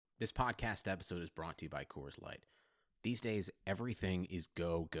This podcast episode is brought to you by Coors Light. These days, everything is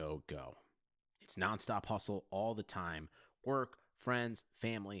go, go, go. It's nonstop hustle all the time. Work, friends,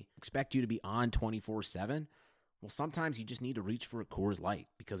 family, expect you to be on 24/7. Well, sometimes you just need to reach for a Coors Light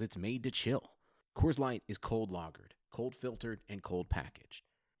because it's made to chill. Coors Light is cold lagered, cold filtered, and cold packaged.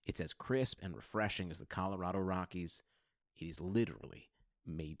 It's as crisp and refreshing as the Colorado Rockies. It is literally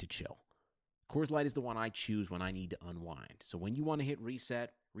made to chill. Coors Light is the one I choose when I need to unwind. So when you want to hit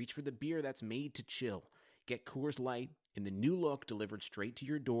reset, reach for the beer that's made to chill. Get Coors Light in the new look delivered straight to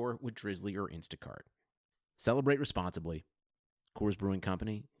your door with Drizzly or Instacart. Celebrate responsibly. Coors Brewing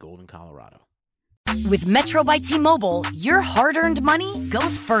Company, Golden, Colorado. With Metro by T-Mobile, your hard-earned money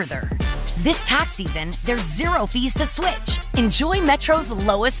goes further. This tax season, there's zero fees to switch. Enjoy Metro's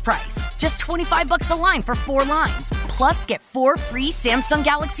lowest price, just $25 a line for 4 lines. Plus, get 4 free Samsung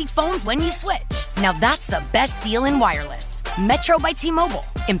Galaxy phones when you switch. Now that's the best deal in wireless. Metro by T-Mobile,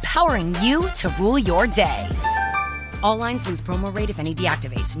 empowering you to rule your day. All lines lose promo rate if any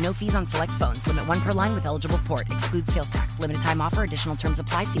deactivates. No fees on select phones. Limit 1 per line with eligible port. Excludes sales tax. Limited time offer. Additional terms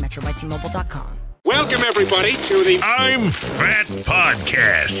apply. See metrobytmobile.com. Welcome, everybody, to the I'm Fat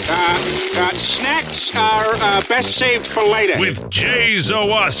Podcast. Snacks are best saved for later. With Jay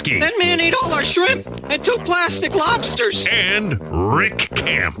Zawoski. That man ate all our shrimp and 2 plastic lobsters. And Rick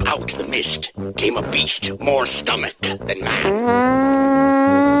Camp. Out of the mist came a beast more stomach than man.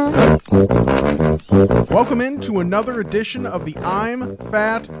 Welcome into another edition of the I'm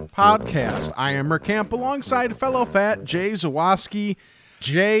Fat Podcast. I am Rick Camp alongside fellow fat Jay Zawoski.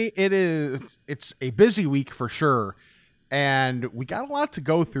 Jay, it's a busy week for sure, and we got a lot to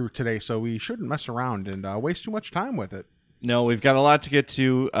go through today, so we shouldn't mess around and waste too much time with it. No, we've got a lot to get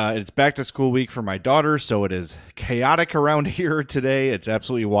to. It's back to school week for my daughter, so it is chaotic around here today. It's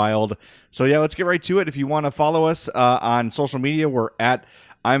absolutely wild. So yeah, let's get right to it. If you want to follow us on social media, we're at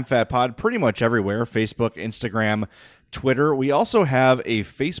I'm Fat Pod pretty much everywhere. Facebook, Instagram, Twitter. We also have a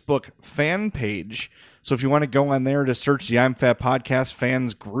Facebook fan page. So if you want to go on there to search the I'm Fat Podcast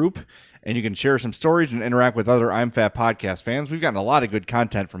fans group, and you can share some stories and interact with other I'm Fat Podcast fans. We've gotten a lot of good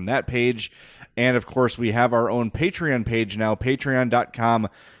content from that page. And of course, we have our own Patreon page now,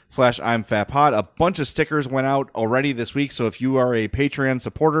 patreon.com/I'm Fat Pod. A bunch of stickers went out already this week. So if you are a Patreon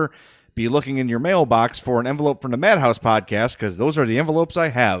supporter, be looking in your mailbox for an envelope from the Madhouse Podcast, because those are the envelopes I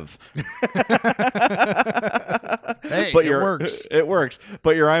have. Hey, but it works. It works.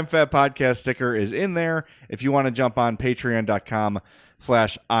 But your I'm Fat Podcast sticker is in there if you want to jump on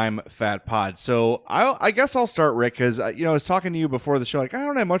patreon.com/I'm Fat Pod. So I guess I'll start, Rick, because I was talking to you before the show, like, I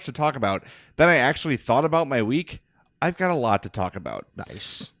don't have much to talk about. Then I actually thought about my week. I've got a lot to talk about.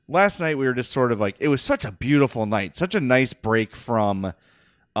 Nice. Last night we were just sort of like, it was such a beautiful night, such a nice break from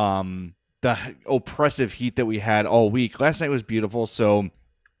the oppressive heat that we had all week. Last night was beautiful, so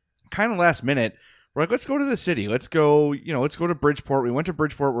kind of last minute, we're like, let's go to the city. Let's go to Bridgeport. We went to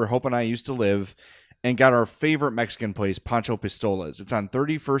Bridgeport, where Hope and I used to live, and got our favorite Mexican place, Pancho Pistolas. It's on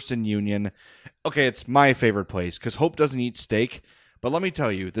 31st and Union. Okay, it's my favorite place because Hope doesn't eat steak, but let me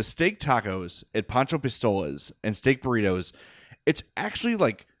tell you, the steak tacos at Pancho Pistolas and steak burritos, it's actually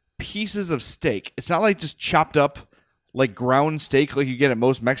like pieces of steak. It's not like just chopped up like ground steak like you get at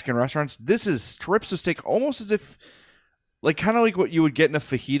most Mexican restaurants. This is strips of steak, almost as if, like, kind of like what you would get in a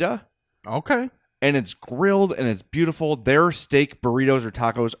fajita. Okay. And it's grilled and it's beautiful. Their steak burritos or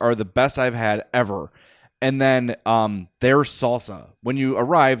tacos are the best I've had ever. And then their salsa. When you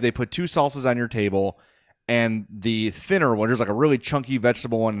arrive, they put 2 salsas on your table, and the thinner one, there's like a really chunky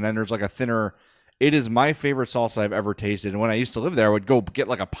vegetable one, and then there's like a thinner. It is my favorite salsa I've ever tasted. And when I used to live there, I would go get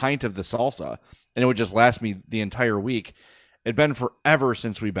like a pint of the salsa, and it would just last me the entire week. It'd been forever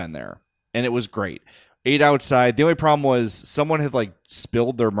since we've been there, and it was great. Ate outside. The only problem was someone had like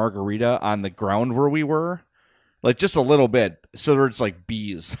spilled their margarita on the ground where we were, like just a little bit. So there's like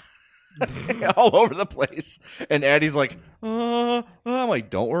bees all over the place. And Addie's like, I'm like,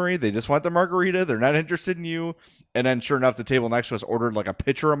 don't worry. They just want the margarita. They're not interested in you. And then sure enough, the table next to us ordered like a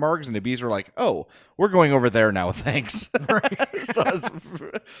pitcher of margs, and the bees were like, oh, we're going over there now. Thanks. So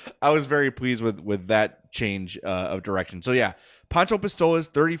I was very pleased with that change of direction. So yeah, Pancho Pistolas,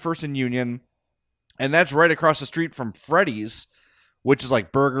 31st and Union. And that's right across the street from Freddy's, which is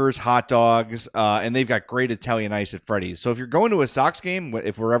like burgers, hot dogs, and they've got great Italian ice at Freddy's. So if you're going to a Sox game,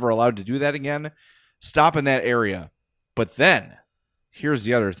 if we're ever allowed to do that again, stop in that area. But then, here's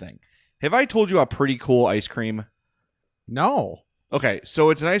the other thing. Have I told you about Pretty Cool Ice Cream? No. Okay, so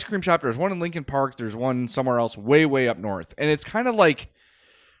it's an ice cream shop. There's one in Lincoln Park. There's one somewhere else way, way up north. And it's kind of like,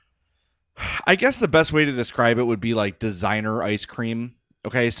 I guess the best way to describe it would be like designer ice cream.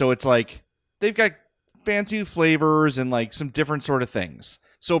 Okay, so it's like they've got fancy flavors and like some different sort of things.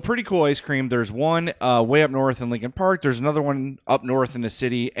 So Pretty Cool Ice Cream, there's one way up north in Lincoln Park. There's another one up north in the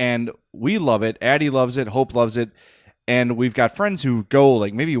city, and we love it. Addie loves it. Hope loves it. And we've got friends who go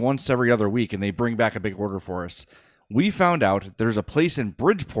like maybe once every other week, and they bring back a big order for us. We found out there's a place in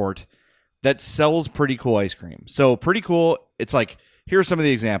Bridgeport that sells Pretty Cool ice cream. So Pretty Cool, it's like, here's some of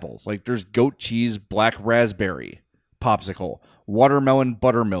the examples. Like there's goat cheese, black raspberry, popsicle, watermelon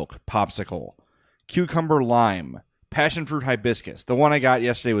buttermilk, popsicle, cucumber lime, passion fruit hibiscus. The one I got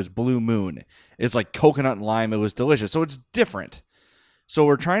yesterday was Blue Moon. It's like coconut and lime. It was delicious. So it's different. So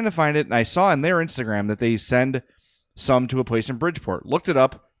we're trying to find it, and I saw on their Instagram that they send some to a place in Bridgeport. Looked it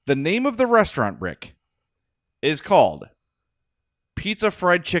up. The name of the restaurant, Rick, is called Pizza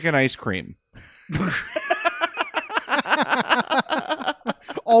Fried Chicken Ice Cream.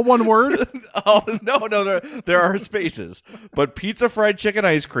 All one word? Oh, no, there are spaces. But Pizza Fried Chicken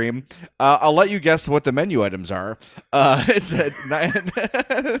Ice Cream. I'll let you guess what the menu items are. It's at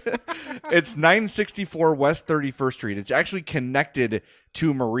it's 964 West 31st Street. It's actually connected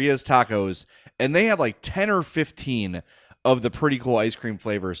to Maria's Tacos, and they had like 10 or 15 of the Pretty Cool ice cream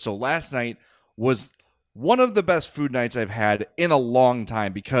flavors. So last night was one of the best food nights I've had in a long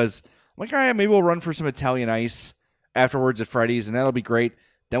time, because I'm like, all right, maybe we'll run for some Italian ice afterwards at Freddy's, and that'll be great.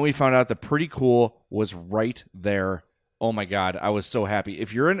 Then we found out that Pretty Cool was right there. Oh my God, I was so happy.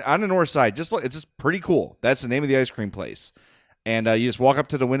 If you're on the north side, just look, it's just Pretty Cool. That's the name of the ice cream place. And you just walk up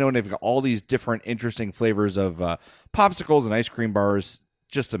to the window, and they've got all these different interesting flavors of popsicles and ice cream bars.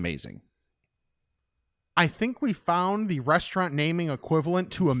 Just amazing. I think we found the restaurant naming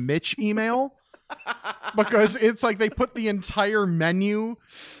equivalent to a Mitch email, because it's like they put the entire menu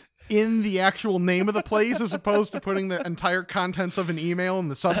in the actual name of the place as opposed to putting the entire contents of an email in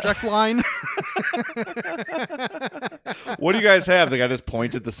the subject line. What do you guys have? The guy just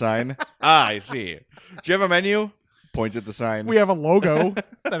points at the sign. I see. Do you have a menu? Points at the sign. We have a logo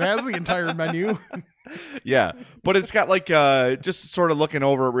that has the entire menu. Yeah, but it's got like just sort of looking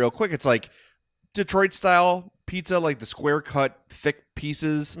over it real quick. It's like Detroit style pizza, like the square cut thick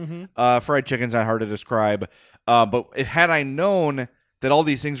pieces. Fried chicken's not hard to describe. But had I known that all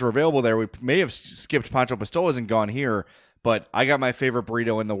these things were available there, we may have skipped Pancho Pistolas and gone here. But I got my favorite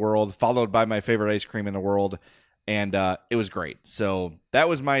burrito in the world, followed by my favorite ice cream in the world, and it was great. So that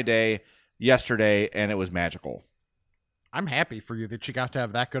was my day yesterday, and it was magical. I'm happy for you that you got to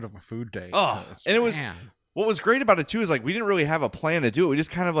have that good of a food day. Oh, and it was... What was great about it, too, is like we didn't really have a plan to do it. We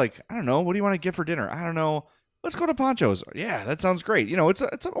just kind of like, I don't know, what do you want to get for dinner? I don't know. Let's go to Pancho's. Yeah, that sounds great. You know, it's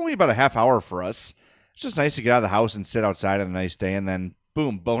only about a half hour for us. It's just nice to get out of the house and sit outside on a nice day, and then,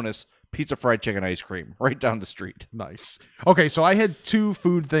 boom, bonus, pizza fried chicken ice cream right down the street. Nice. Okay, so I had two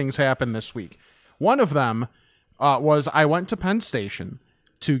food things happen this week. One of them was I went to Penn Station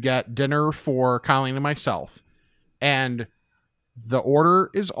to get dinner for Colleen and myself, and the order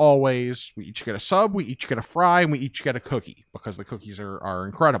is always, we each get a sub, we each get a fry, and we each get a cookie, because the cookies are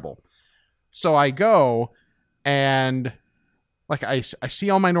incredible. So I go, and like I see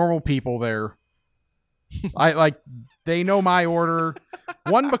all my normal people there. They know my order.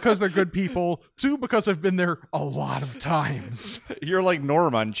 One, because they're good people. Two, because I've been there a lot of times. You're like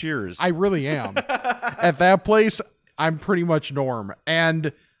Norm on Cheers. I really am. At that place, I'm pretty much Norm.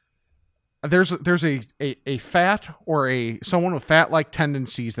 And there's a fat or someone with fat-like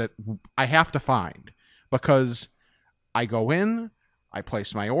tendencies that I have to find, because I go in, I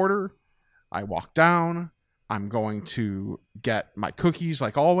place my order, I walk down, I'm going to get my cookies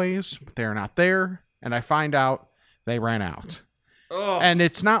like always, but they're not there, and I find out they ran out. Oh. And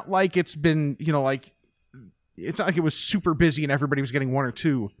it's not like it's been, it's not like it was super busy and everybody was getting one or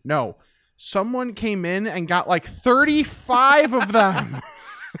two. No, someone came in and got like 35 of them.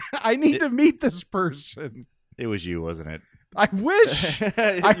 I need to meet this person. It was you, wasn't it? I wish.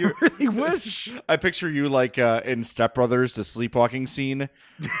 I really wish. I picture you like in Step Brothers, the sleepwalking scene.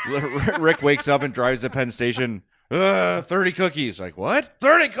 Rick wakes up and drives to Penn Station. 30 cookies. Like, what?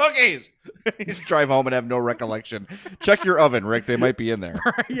 30 cookies! You drive home and have no recollection. Check your oven, Rick. They might be in there.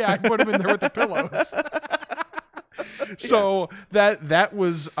 Yeah, I put them in there with the pillows. So that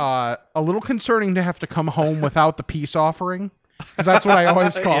was a little concerning to have to come home without the peace offering, because that's what I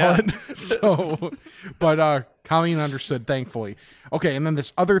always call it. So, but Colleen understood, thankfully. Okay, and then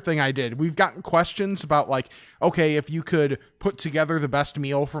this other thing I did. We've gotten questions about like, okay, if you could put together the best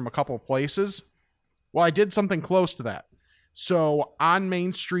meal from a couple of places. Well, I did something close to that. So on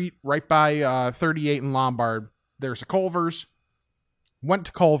Main Street, right by 38 and Lombard, there's a Culver's. Went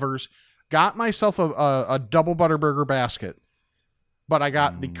to Culver's, got myself a double Butterburger basket, but I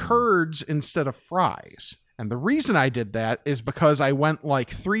got the curds instead of fries. And the reason I did that is because I went like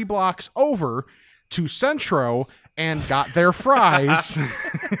 3 blocks over to Centro and got their fries.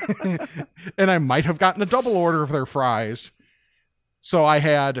 And I might have gotten a double order of their fries. So I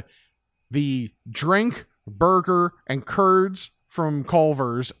had the drink, burger, and curds from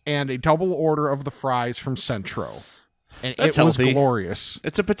Culver's and a double order of the fries from Centro. And That's it was healthy. glorious.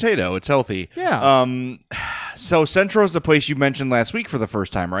 It's a potato. It's healthy. Yeah. So Centro's the place you mentioned last week for the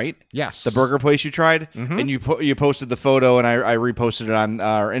first time, right? Yes. The burger place you tried, and you posted the photo, and I reposted it on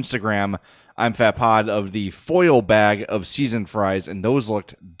our Instagram. I'm Fat Pod of the foil bag of seasoned fries, and those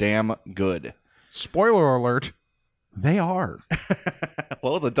looked damn good. Spoiler alert. They are.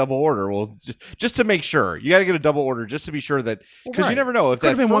 Well, the double order. Well, just to make sure, you got to get a double order just to be sure that because you never know if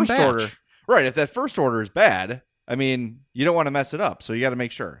Could've that been one first batch. order, right? If that first order is bad, I mean, you don't want to mess it up, so you got to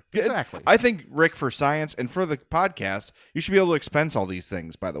make sure. Exactly. I think Rick, for science and for the podcast, you should be able to expense all these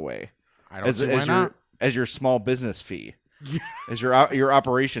things. By the way, I don't see why not. as your small business fee, as your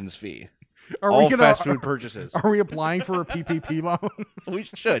operations fee. Are all we gonna, fast food purchases. Are we applying for a PPP loan? We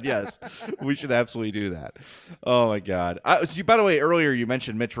should, yes. We should absolutely do that. Oh, my God. By the way, earlier you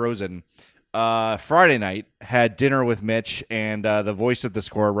mentioned Mitch Rosen. Friday night, had dinner with Mitch and the voice of the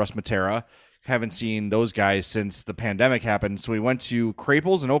score, Russ Matera. Haven't seen those guys since the pandemic happened. So we went to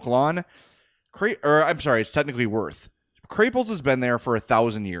Craples in Oak Lawn. I'm sorry, it's technically Worth. Craples has been there for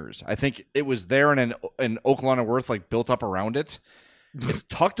 1,000 years. I think it was there and an Oak Lawn and Worth like built up around it. It's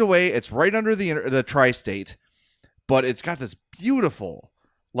tucked away. It's right under the tri-state, but it's got this beautiful,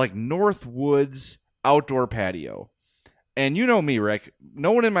 like North Woods outdoor patio. And you know me, Rick.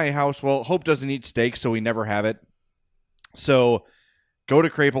 No one in my house. Well, Hope doesn't eat steak, so we never have it. So go to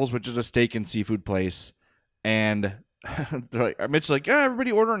Craples, which is a steak and seafood place, and Mitch's like,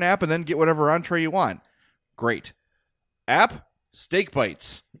 everybody order an app and then get whatever entree you want. Great. App, steak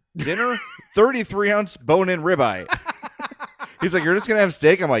bites. Dinner, 33-ounce bone-in ribeye. He's like, you're just going to have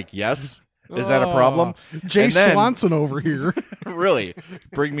steak? I'm like, yes. Is that a problem? Jay And then- Swanson over here. Really?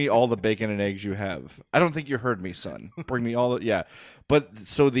 Bring me all the bacon and eggs you have. I don't think you heard me, son. Bring me all the, yeah. But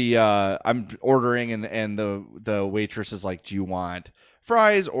so I'm ordering and the waitress is like, do you want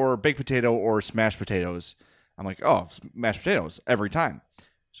fries or baked potato or smashed potatoes? I'm like, oh, mashed potatoes every time.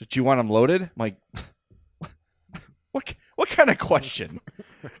 So do you want them loaded? I'm like, what kind of question?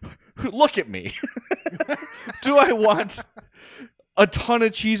 Look at me. Do I want a ton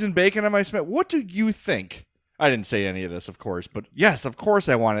of cheese and bacon on my smash? What do you think? I didn't say any of this, of course, but yes, of course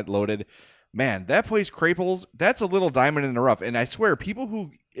I want it loaded. Man, that place, Craples, that's a little diamond in the rough. And I swear, people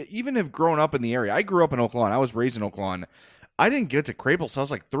who even have grown up in the area, I grew up in Oak Lawn. I was raised in Oak Lawn. I didn't get to Craples till I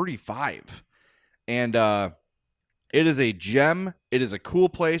was like 35. And it is a gem. It is a cool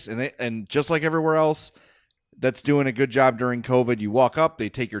place. And just like everywhere else that's doing a good job during COVID, you walk up, they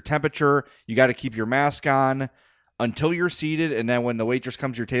take your temperature. You got to keep your mask on until you're seated. And then when the waitress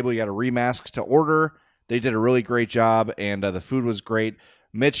comes to your table, you got to remask to order. They did a really great job, and the food was great.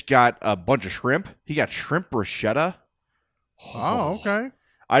 Mitch got a bunch of shrimp. He got shrimp bruschetta. Oh, okay.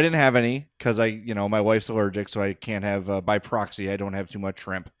 I didn't have any because my wife's allergic, so I can't have, by proxy, I don't have too much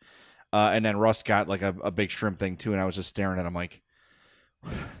shrimp. And then Russ got like a big shrimp thing too, and I was just staring at him like,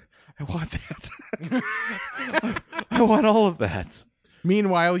 I want that. I want all of that.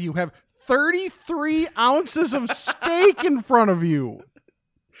 Meanwhile, you have 33 ounces of steak in front of you.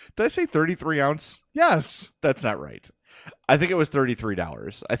 Did I say 33 ounce? Yes. That's not right. I think it was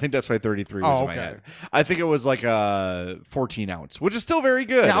 $33. I think that's why 33 was in my head. I think it was like a 14 ounce, which is still very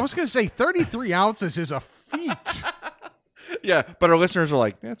good. Yeah, I was going to say 33 ounces is a feat. Yeah, but our listeners are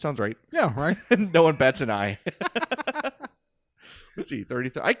like, yeah, it sounds right. Yeah, right. No one bats an eye. Let's see,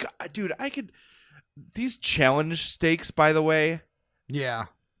 33. I could. These challenge steaks, by the way, Yeah.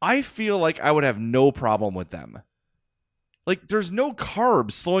 I feel like I would have no problem with them. Like, there's no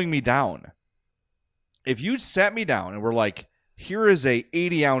carbs slowing me down. If you sat me down and were like, here is a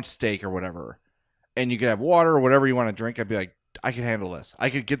 80-ounce steak or whatever, and you could have water or whatever you want to drink, I'd be like, I can handle this. I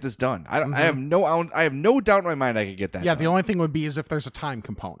could get this done. I have no doubt in my mind I could get that Yeah, done. the only thing would be is if there's a time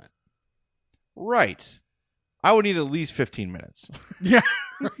component. Right. I would need at least 15 minutes. Yeah.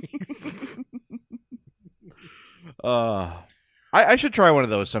 I should try one of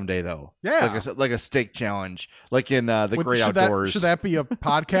those someday, though. Yeah. Like a steak challenge, like in the Great should Outdoors. Should that be a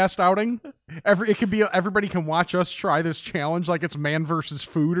podcast outing? It could be everybody can watch us try this challenge like it's man versus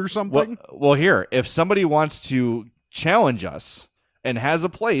food or something. Well, here, if somebody wants to challenge us and has a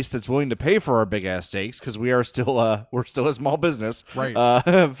place that's willing to pay for our big ass steaks, because we're still a small business,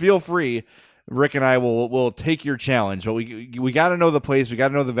 Right. Feel free. Rick and I will take your challenge, but we got to know the place, we got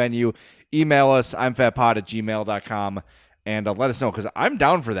to know the venue. Email us, imfatpod@gmail.com, and let us know, because I'm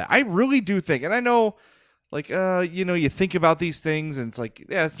down for that. I really do think, and I know Like, you think about these things and it's like,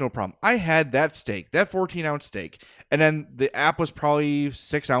 yeah, it's no problem. I had that steak, that 14-ounce steak, and then the app was probably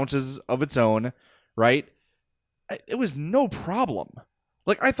 6 ounces of its own, right? It was no problem.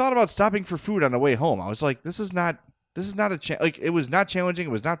 Like, I thought about stopping for food on the way home. I was like, this is not it was not challenging.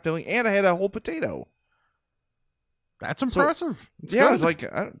 It was not filling, and I had a whole potato. That's impressive. So, yeah, I was like,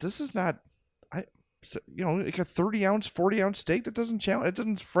 this is not, like a 30-ounce, 40-ounce steak that doesn't challenge. It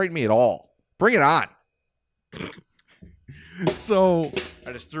doesn't frighten me at all. Bring it on. So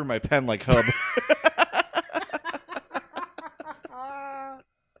I just threw my pen like Hub.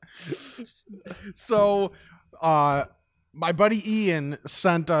 So, my buddy Ian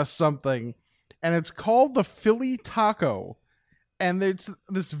sent us something, and it's called the Philly Taco, and it's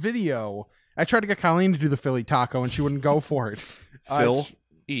this video. I tried to get Colleen to do the Philly Taco, and she wouldn't go for it. Phil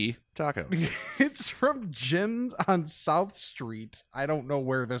E. Taco. It's from Jim's on South Street. I don't know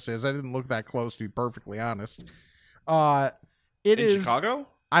where this is. I didn't look that close, to be perfectly honest. It is in Chicago?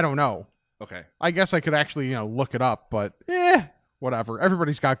 I don't know. Okay. I guess I could actually, look it up, but whatever.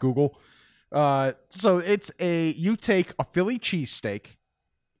 Everybody's got Google. So it's you take a Philly cheesesteak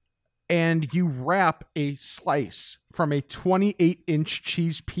and you wrap a slice from a 28-inch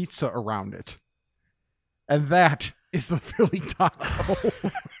cheese pizza around it. And that is the Philly taco.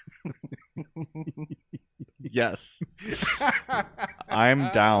 Yes. I'm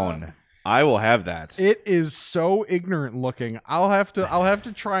down. I will have that. It is so ignorant looking. I'll have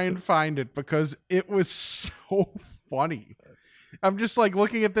to try and find it because it was so funny. I'm just like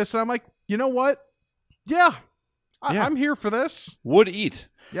looking at this and I'm like, you know what? Yeah. I'm here for this. Would eat.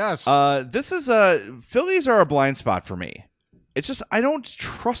 Yes. This is Phillies are a blind spot for me. It's just I don't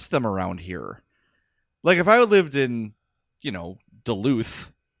trust them around here. Like if I lived in,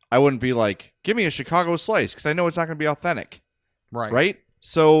 Duluth, I wouldn't be like, give me a Chicago slice because I know it's not going to be authentic. Right?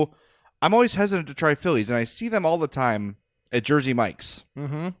 So I'm always hesitant to try Phillies, and I see them all the time at Jersey Mike's.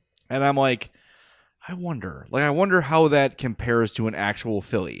 Mm-hmm. And I'm like, I wonder how that compares to an actual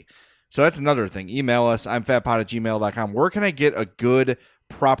Philly. So that's another thing. Email us, imfatpod@gmail.com. Where can I get a good,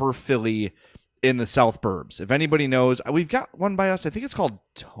 proper Philly in the South Burbs? If anybody knows, we've got one by us. I think it's called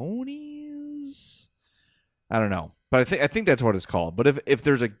Tony's. I don't know, but I think that's what it's called. But if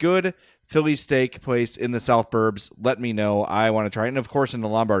there's a good Philly steak place in the South Burbs, let me know. I want to try it. And of course in the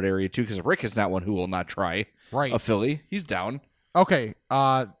Lombard area too, because Rick is not one who will not try a Philly. He's down. Okay.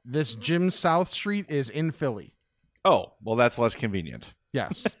 This Jim South Street is in Philly. Oh, well, that's less convenient.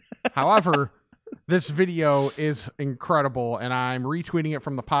 Yes. However, this video is incredible, and I'm retweeting it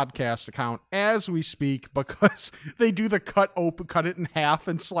from the podcast account as we speak because they do the cut it in half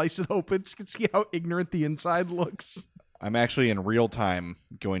and slice it open. So you can see how ignorant the inside looks. I'm actually in real time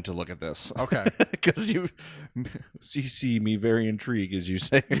going to look at this. Okay. Because you see me very intrigued, as you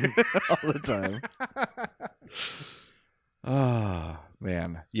say all the time. Oh,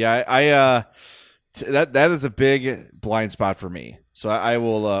 man. Yeah, that is a big blind spot for me. So I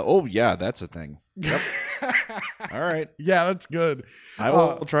will, that's a thing. Yep. All right. Yeah, that's good. I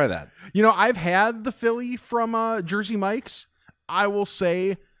will try that. I've had the Philly from Jersey Mike's. I will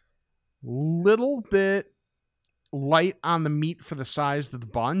say little bit light on the meat for the size of the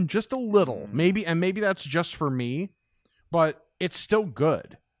bun, just a little. Maybe that's just for me, but it's still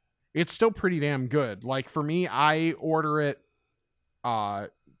good. It's still pretty damn good. Like for me, I order it.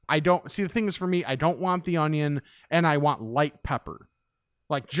 I don't see the thing is for me, I don't want the onion and I want light pepper,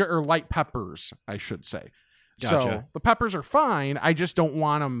 or light peppers, I should say. Gotcha. So the peppers are fine. I just don't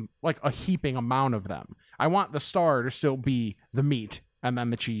want them like a heaping amount of them. I want the star to still be the meat and then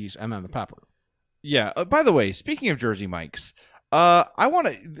the cheese and then the pepper. Yeah. By the way, speaking of Jersey Mike's,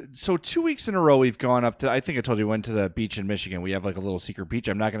 so 2 weeks in a row we've gone up to, I think I told you, went to the beach in Michigan. We have like a little secret beach.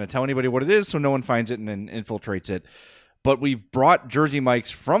 I'm not going to tell anybody what it is so no one finds it and infiltrates it. But we've brought Jersey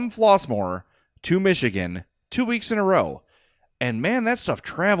Mike's from Flossmoor to Michigan 2 weeks in a row. And man, that stuff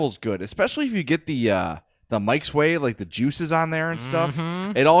travels good, especially if you get the Mike's Way, like the juices on there and stuff.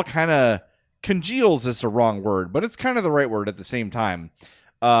 Mm-hmm. It all kind of congeals is the wrong word, but it's kind of the right word at the same time.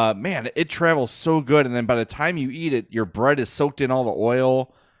 Man, it travels so good. And then by the time you eat it, your bread is soaked in all the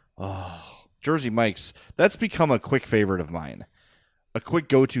oil. Oh, Jersey Mike's, that's become a quick favorite of mine. A quick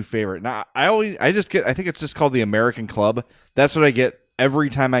go-to favorite. Now, I think it's just called the American Club. That's what I get every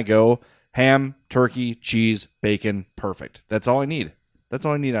time I go. Ham, turkey, cheese, bacon, perfect. That's all I need. That's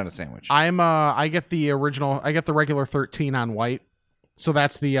all I need on a sandwich. I get the original. I get the regular 13 on white. So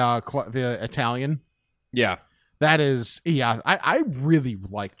that's the Italian. Yeah. That is, I really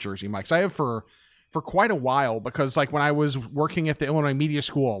like Jersey Mike's. I have for quite a while because like when I was working at the Illinois Media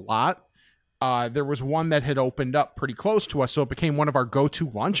School a lot, there was one that had opened up pretty close to us, so it became one of our go-to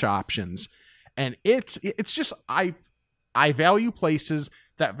lunch options. And it's just I value places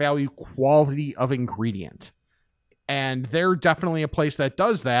that value quality of ingredient. And they're definitely a place that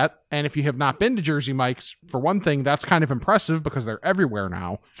does that. And if you have not been to Jersey Mike's, for one thing, that's kind of impressive because they're everywhere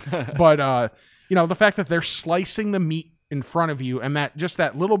now. But, the fact that they're slicing the meat in front of you and that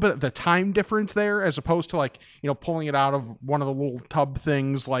little bit of the time difference there, as opposed to pulling it out of one of the little tub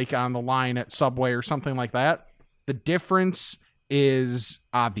things like on the line at Subway or something like that. The difference is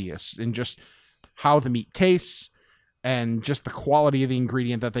obvious in just how the meat tastes and just the quality of the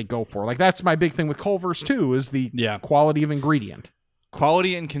ingredient that they go for. Like, that's my big thing with Culver's too, is the quality of ingredient.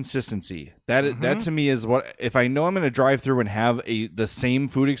 Quality and consistency. That to me is what, if I know I'm going to drive through and have the same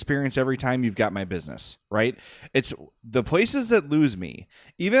food experience every time, you've got my business, right? It's the places that lose me.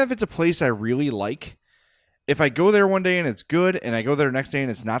 Even if it's a place I really like, if I go there one day and it's good, and I go there the next day and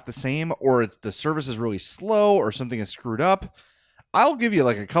it's not the same, or the service is really slow, or something is screwed up, I'll give you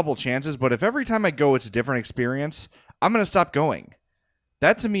like a couple chances. But if every time I go it's a different experience, I'm going to stop going.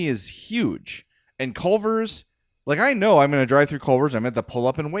 That to me is huge. And Culver's, like, I know I'm going to drive through Culver's, I'm going to have to pull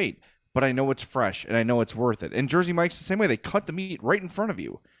up and wait, but I know it's fresh and I know it's worth it. And Jersey Mike's the same way. They cut the meat right in front of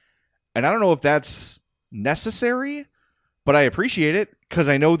you. And I don't know if that's necessary, but I appreciate it because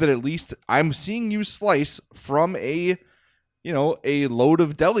I know that at least I'm seeing you slice from a load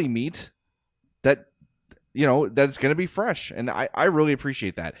of deli meat that it's going to be fresh. And I really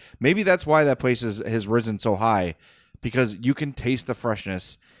appreciate that. Maybe that's why that place has risen so high, because you can taste the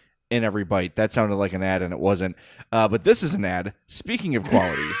freshness in every bite. That sounded like an ad and it wasn't. But this is an ad. Speaking of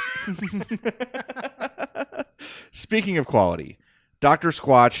quality. Speaking of quality, Dr.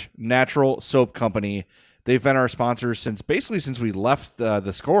 Squatch Natural Soap Company. They've been our sponsors since we left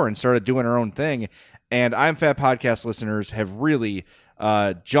the Score and started doing our own thing. And I'm Fat Podcast listeners have really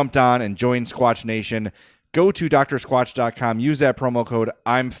jumped on and joined Squatch Nation. Go to drsquatch.com, use that promo code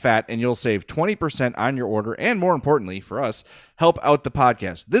I'm Fat, and you'll save 20% on your order. And more importantly for us, help out the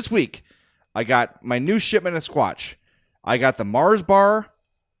podcast. This week, I got my new shipment of Squatch. I got the Mars Bar,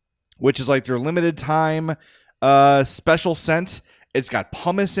 which is like their limited time special scent. It's got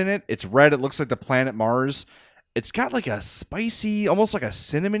pumice in it. It's red. It looks like the planet Mars. It's got like a spicy, almost like a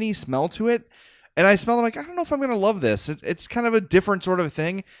cinnamony smell to it. And I smelled it, like, I don't know if I'm going to love this. It's kind of a different sort of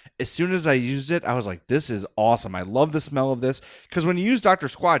thing. As soon as I used it, I was like, this is awesome. I love the smell of this. Because when you use Dr.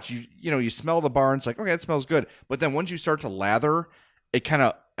 Squatch, you smell the bar and it's like, okay, it smells good. But then once you start to lather,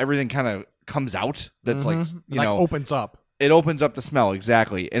 everything kind of comes out. That's opens up. It opens up the smell,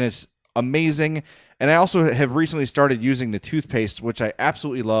 exactly. And it's amazing. And I also have recently started using the toothpaste, which I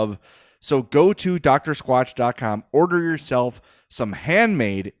absolutely love. So go to drsquatch.com, order yourself some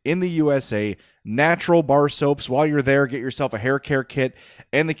handmade in the USA natural bar soaps. While you're there, get yourself a hair care kit.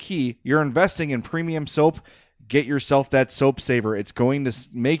 And the key, you're investing in premium soap, get yourself that Soap Saver. It's going to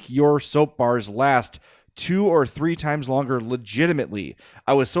make your soap bars last 2 or 3 times longer legitimately.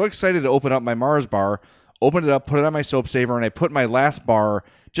 I was so excited to open up my Mars bar, opened it up, put it on my Soap Saver, and I put my last bar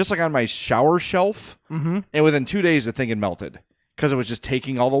just like on my shower shelf. Mm-hmm. And within 2 days, the thing had melted because it was just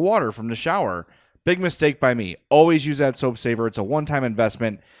taking all the water from the shower. Big mistake by me. Always use that Soap Saver. It's a one-time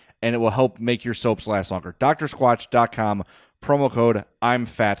investment, and it will help make your soaps last longer. drsquatch.com, promo code I'm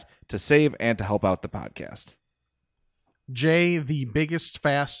Fat to save and to help out the podcast. Jay, the biggest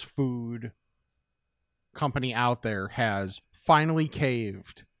fast food company out there, has finally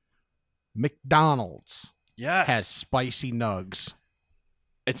caved. McDonald's has spicy nugs.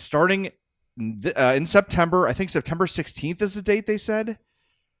 It's starting in September. I think September 16th is the date they said.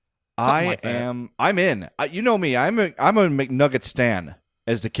 I'm in. You know me. I'm a McNugget stan,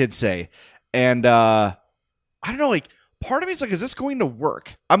 as the kids say. And I don't know, like, part of me is like, is this going to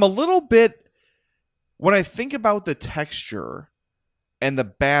work? I'm a little bit, when I think about the texture and the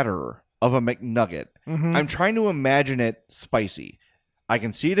batter of a McNugget, I'm trying to imagine it spicy. I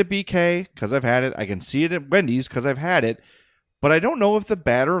can see it at BK because I've had it. I can see it at Wendy's because I've had it. But I don't know if the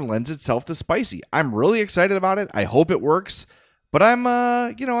batter lends itself to spicy. I'm really excited about it. I hope it works. But I'm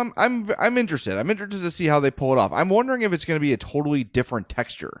interested. I'm interested to see how they pull it off. I'm wondering if it's going to be a totally different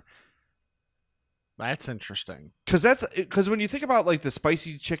texture. That's interesting. Because when you think about like the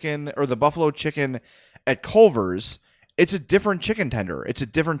spicy chicken or the buffalo chicken at Culver's, it's a different chicken tender. It's a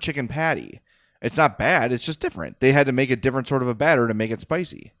different chicken patty. It's not bad. It's just different. They had to make a different sort of a batter to make it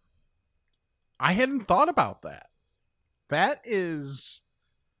spicy. I hadn't thought about that. That's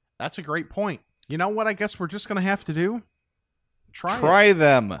a great point. You know what I guess we're just going to have to do? Try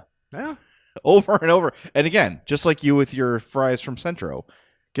them. Yeah. Over and over. And again, just like you with your fries from Centro,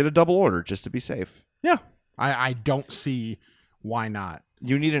 get a double order just to be safe. Yeah. I don't see why not.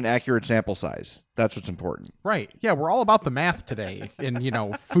 You need an accurate sample size. That's what's important. Right. Yeah, we're all about the math today in,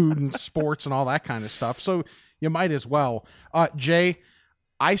 food and sports and all that kind of stuff. So you might as well. Jay,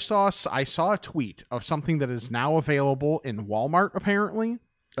 I saw a tweet of something that is now available in Walmart, apparently.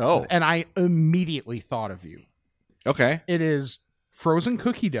 Oh. And I immediately thought of you. Okay. It is frozen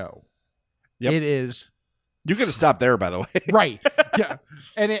cookie dough. Yep. It is. You could have stopped there, by the way. Right. Yeah.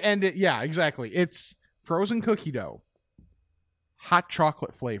 Yeah, exactly. It's frozen cookie dough, hot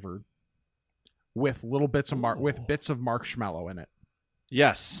chocolate flavored, with little bits of with bits of marshmallow in it.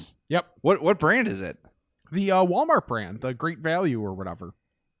 Yes. Yep. What brand is it? The Walmart brand, the Great Value or whatever.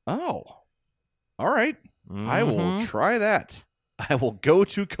 Oh. All right. Mm-hmm. I will try that. I will go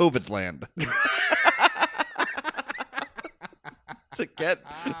to COVID land to get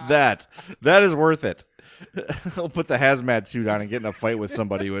that. That is worth it. I'll put the hazmat suit on and get in a fight with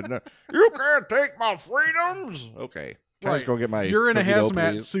somebody. You can't take my freedoms. Okay. Can I just go get my You're in a cookie dough,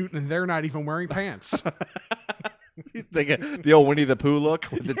 hazmat please? suit and they're not even wearing pants. The old Winnie the Pooh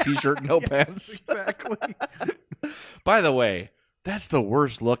look with the t-shirt and no pants. Exactly. By the way, that's the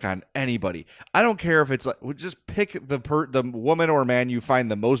worst look on anybody. I don't care if it's like, just pick the woman or man you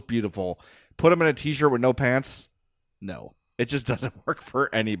find the most beautiful, put them in a t-shirt with no pants. No, it just doesn't work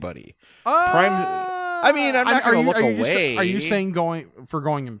for anybody. I mean, I'm not going to look away. Are you saying going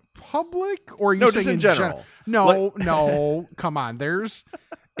in public, or are you saying just in general? No. Come on. There's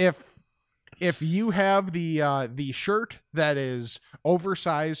if you have the shirt that is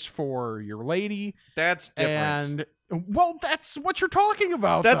oversized for your lady, that's different. And that's what you're talking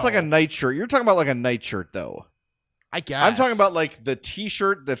about. That's though. like a nightshirt. You're talking about like a nightshirt, though. I guess I'm talking about like the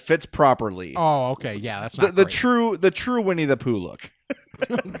t-shirt that fits properly. Oh, okay, yeah, that's not the true Winnie the Pooh look.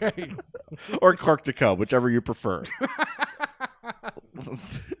 Okay. Or Clark the Cub, whichever you prefer.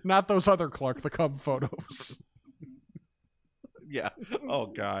 Not those other Clark the Cub photos. Yeah. Oh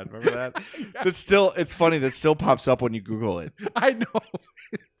God, remember that? Yeah. It's funny that still pops up when you Google it. I know.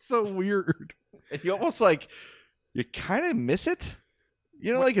 It's so weird. And you almost you kind of miss it.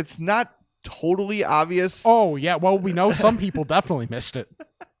 Like it's not totally obvious. Oh yeah. Well, we know some people definitely missed it.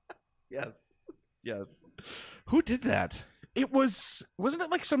 Yes. Who did that? Wasn't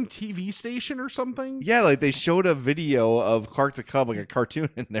it like some TV station or something? Yeah, like they showed a video of Clark the Cub, like a cartoon,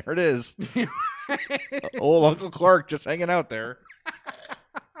 and there it is. Old Uncle Clark just hanging out there.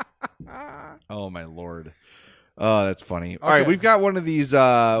 Oh my Lord. Oh, that's funny. Okay. All right, we've got one of these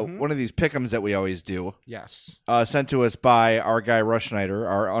pick'ems that we always do. Yes. Sent to us by our guy Rush Schneider,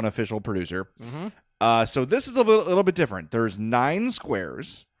 our unofficial producer. Mm-hmm. So this is a little bit different. There's 9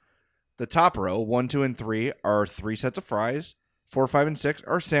 squares. The top row, 1, 2, and 3, are 3 sets of fries. 4, 5, and 6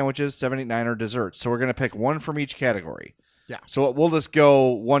 are sandwiches. 7, 8, 9 are desserts. So we're going to pick one from each category. Yeah. So we'll just go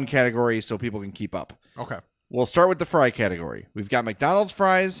one category so people can keep up. Okay. We'll start with the fry category. We've got McDonald's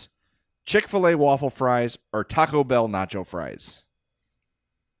fries, Chick-fil-A waffle fries, or Taco Bell nacho fries.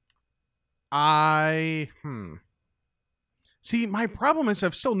 See, my problem is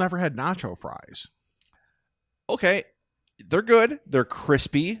I've still never had nacho fries. Okay. They're good. They're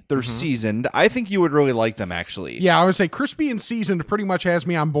crispy. They're seasoned. I think you would really like them, actually. Yeah, I would say crispy and seasoned pretty much has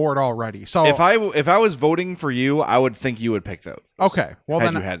me on board already. So if I was voting for you, I would think you would pick those. Okay, well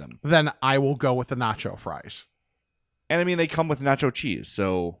had you had them, then I will go with the nacho fries. And I mean, they come with nacho cheese,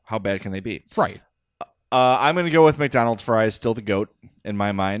 so how bad can they be? Right. I'm going to go with McDonald's fries, still the GOAT in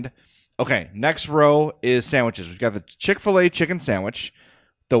my mind. Okay, next row is sandwiches. We've got the Chick-fil-A chicken sandwich,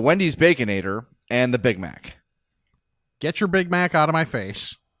 the Wendy's Baconator, and the Big Mac. Get your Big Mac out of my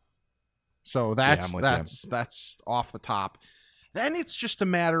face. So that's off the top. Then it's just a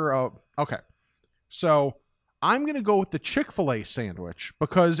matter of, okay, so I'm going to go with the Chick-fil-A sandwich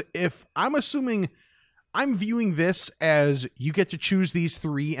because if I'm viewing this as you get to choose these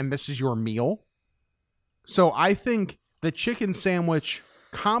 3 and this is your meal. So I think the chicken sandwich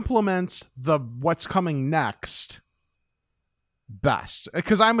complements what's coming next best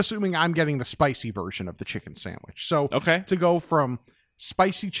because I'm assuming I'm getting the spicy version of the chicken sandwich. So to go from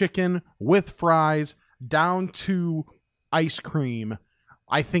spicy chicken with fries down to ice cream,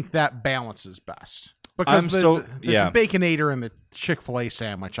 I think that balances best because the Baconator and the Chick-fil-A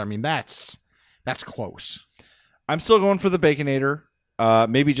sandwich, I mean, that's close. I'm still going for the Baconator.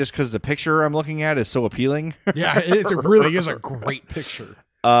 Maybe just because the picture I'm looking at is so appealing. Yeah, it really is a great picture.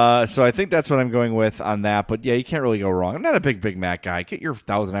 So I think that's what I'm going with on that. But yeah, you can't really go wrong. I'm not a big Mac guy. Get your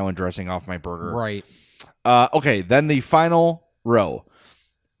Thousand Island dressing off my burger. Right. Okay, then the final row.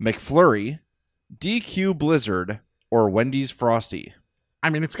 McFlurry, DQ Blizzard, or Wendy's Frosty.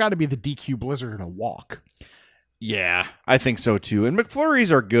 I mean, it's got to be the DQ Blizzard in a walk. Yeah, I think so too. And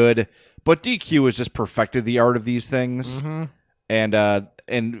McFlurries are good, but DQ has just perfected the art of these things. Mm-hmm. And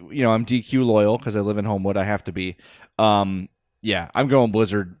you know, I'm DQ loyal because I live in Homewood. I have to be. Yeah, I'm going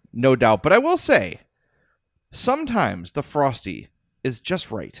Blizzard, no doubt. But I will say, sometimes the Frosty is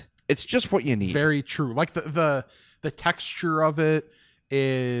just right. It's just what you need. Very true. Like the texture of it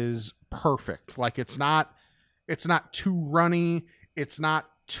is perfect. Like it's not too runny. It's not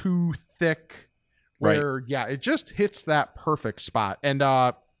too thick. Where yeah, it just hits that perfect spot. And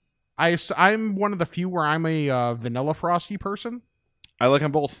I'm one of the few where I'm a vanilla Frosty person. I like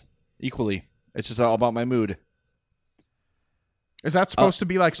them both equally. It's just all about my mood. Is that supposed to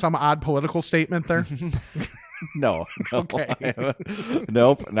be like some odd political statement there? No. Okay.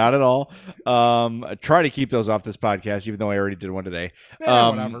 Nope, not at all. I try to keep those off this podcast, even though I already did one today.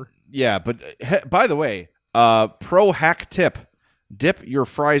 Whatever. Yeah, but by the way, pro hack tip: dip your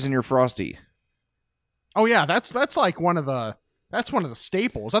fries in your Frosty. Oh yeah, that's like one of the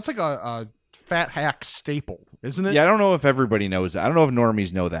staples. That's like a fat hack staple, isn't it? Yeah, I don't know if everybody knows that. I don't know if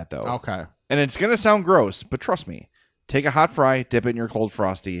normies know that though. Okay. And it's gonna sound gross, but trust me. Take a hot fry, dip it in your cold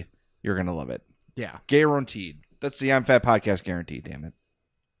Frosty. You're gonna love it. Yeah. Guaranteed. That's the I'm Fat podcast guarantee, damn it.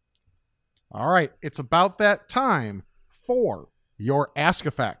 All right. It's about that time for your Ask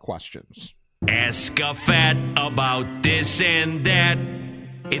a Fat questions. Ask a fat about this and that.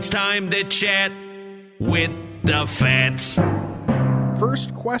 It's time to chat with the fats.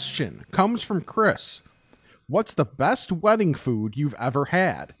 First question comes from Chris. What's the best wedding food you've ever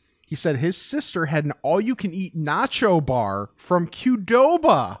had? He said his sister had an all-you-can-eat nacho bar from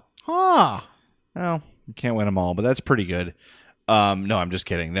Qdoba. Huh. Well, you can't win them all, but that's pretty good. No, I'm just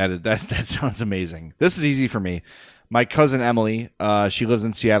kidding. That sounds amazing. This is easy for me. My cousin Emily, she lives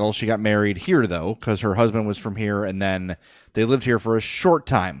in Seattle. She got married here, though, because her husband was from here, and then they lived here for a short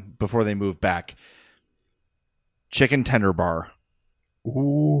time before they moved back. Chicken tender bar.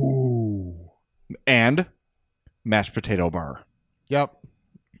 Ooh. And mashed potato bar. Yep.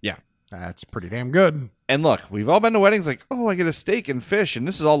 Yeah. That's pretty damn good. And look, we've all been to weddings like, oh, I get a steak and fish, and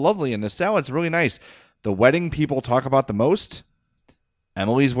this is all lovely, and the salad's really nice. The wedding people talk about the most,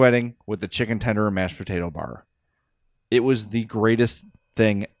 Emily's wedding with the chicken tender and mashed potato bar. It was the greatest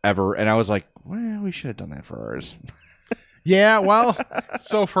thing ever, and I was like, well, we should have done that for ours. Yeah, well,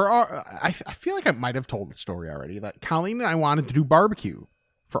 so for our, I feel like I might have told the story already that Colleen and I wanted to do barbecue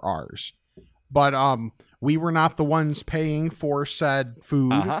for ours, but we were not the ones paying for said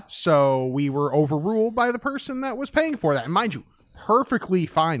food, so we were overruled by the person that was paying for that. And mind you, perfectly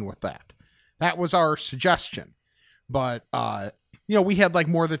fine with that. That was our suggestion, but we had like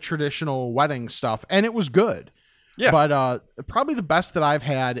more of the traditional wedding stuff, and it was good. Yeah, but probably the best that I've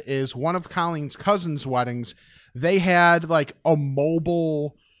had is one of Colleen's cousins' weddings. They had like a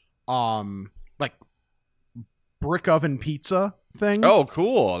mobile, like brick oven pizza thing. Oh,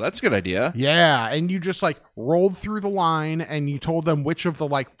 cool. That's a good idea. Yeah. And you just like rolled through the line and you told them which of the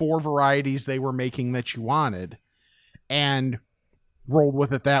like 4 varieties they were making that you wanted and rolled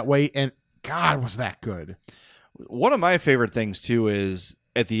with it that way. And God, was that good. One of my favorite things too is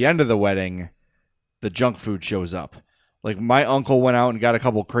at the end of the wedding, the junk food shows up. Like my uncle went out and got a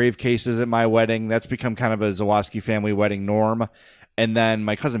couple Crave cases at my wedding. That's become kind of a Zawoski family wedding norm. And then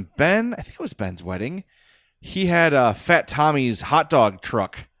my cousin Ben, I think it was Ben's wedding, he had a Fat Tommy's hot dog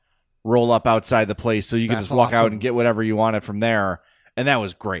truck roll up outside the place so you could just walk out and get whatever you wanted from there. And that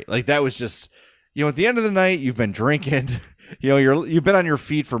was great. Like that was just, at the end of the night, you've been drinking, you've been on your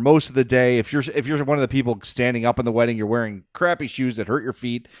feet for most of the day. If you're one of the people standing up in the wedding, you're wearing crappy shoes that hurt your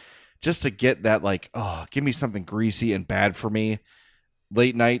feet. Just to get that, like, oh, give me something greasy and bad for me.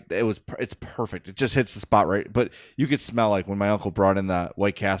 Late night, it's perfect. It just hits the spot right. But you could smell, like, when my uncle brought in the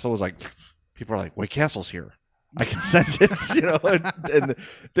White Castle, it was like, people are like, White Castle's here. I can sense it, and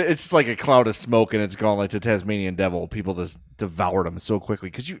it's just like a cloud of smoke, and it's gone like the Tasmanian devil. People just devoured them so quickly.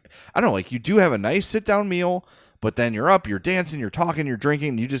 Because I don't know, like, you do have a nice sit-down meal, but then you're up, you're dancing, you're talking, you're drinking,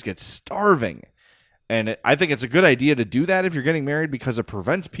 and you just get starving. And I think it's a good idea to do that if you're getting married because it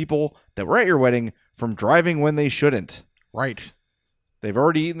prevents people that were at your wedding from driving when they shouldn't. Right. They've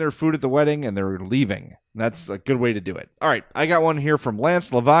already eaten their food at the wedding and they're leaving. And that's a good way to do it. All right. I got one here from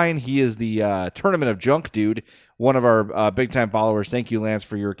Lance Levine. He is the Tournament of Junk dude, one of our big-time followers. Thank you, Lance,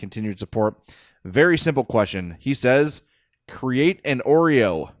 for your continued support. Very simple question. He says, create an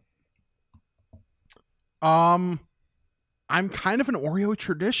Oreo. I'm kind of an Oreo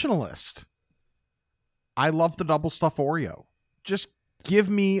traditionalist. I love the double stuff Oreo. Just give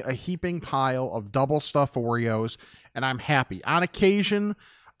me a heaping pile of double stuff Oreos and I'm happy. On occasion,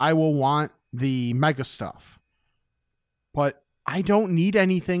 I will want the mega stuff. But I don't need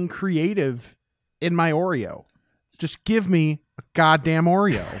anything creative in my Oreo. Just give me a goddamn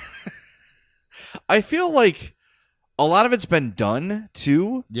Oreo. I feel like a lot of it's been done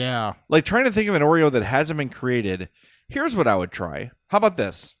too. Yeah. Like trying to think of an Oreo that hasn't been created. Here's what I would try. How about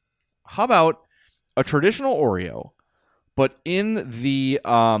this? How about a traditional Oreo, but in the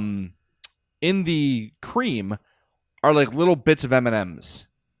cream are like little bits of M&Ms,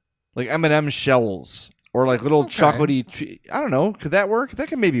 like M&M shells, or like little chocolatey. I don't know. Could that work? That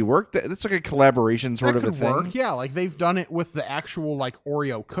could maybe work. That's like a collaboration sort of a thing. Work. Yeah, like they've done it with the actual like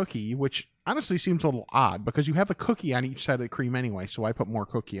Oreo cookie, which honestly seems a little odd because you have a cookie on each side of the cream anyway. So I put more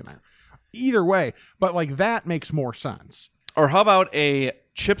cookie in there. Either way, but like that makes more sense. Or how about a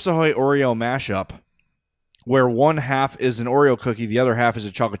Chips Ahoy Oreo mashup, where one half is an Oreo cookie, the other half is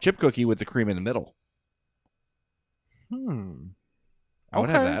a chocolate chip cookie with the cream in the middle. I would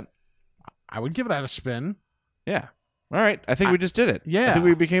have that. I would give that a spin. Yeah. All right. I think we just did it. Yeah. I think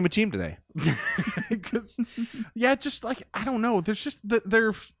we became a team today. Yeah, just like, I don't know. There's just,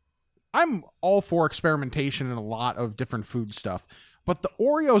 I'm all for experimentation in a lot of different food stuff. But the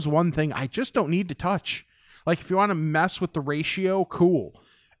Oreo's one thing I just don't need to touch. Like, if you want to mess with the ratio, cool.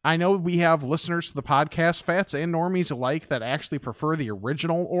 I know we have listeners to the podcast, fats and normies alike, that actually prefer the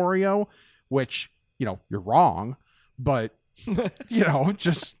original Oreo, which, you're wrong. But,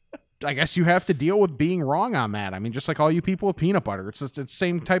 just, I guess you have to deal with being wrong on that. I mean, just like all you people with peanut butter. It's the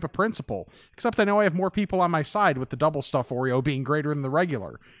same type of principle. Except I know I have more people on my side with the double stuff Oreo being greater than the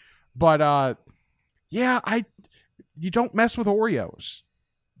regular. But, yeah, you don't mess with Oreos.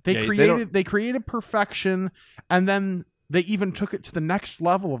 They created perfection, and then they even took it to the next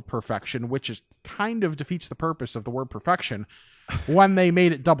level of perfection, which is kind of defeats the purpose of the word perfection when they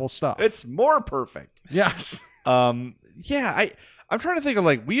made it double stuff. It's more perfect. Yes. Yeah, I'm trying to think of,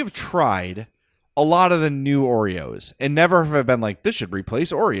 like, we have tried a lot of the new Oreos and never have I been like, this should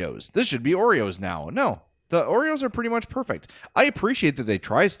replace Oreos. This should be Oreos now. No, the Oreos are pretty much perfect. I appreciate that they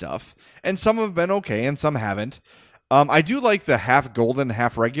try stuff, and some have been okay and some haven't. I do like the half golden,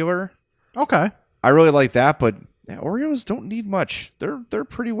 half regular. Okay. I really like that, but yeah, Oreos don't need much. They're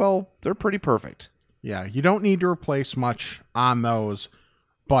pretty perfect. Yeah, you don't need to replace much on those,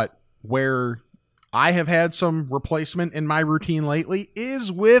 but where I have had some replacement in my routine lately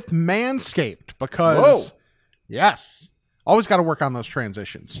is with Manscaped because, yes, always got to work on those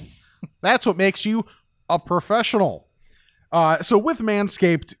transitions. That's what makes you a professional. So with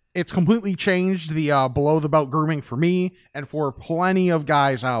Manscaped, it's completely changed the below the belt grooming for me and for plenty of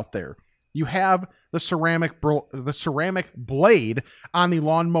guys out there. You have the ceramic blade on the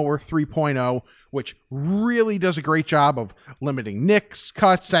Lawnmower 3.0, which really does a great job of limiting nicks,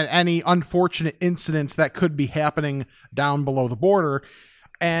 cuts, and any unfortunate incidents that could be happening down below the border.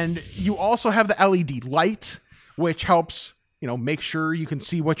 And you also have the LED light, which helps, make sure you can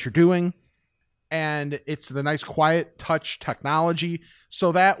see what you're doing. And it's the nice quiet touch technology.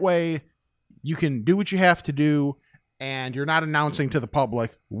 So that way you can do what you have to do and you're not announcing to the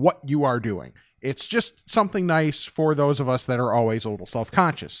public what you are doing. It's just something nice for those of us that are always a little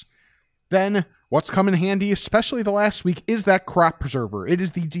self-conscious. Then what's come in handy, especially the last week, is that crop preserver. It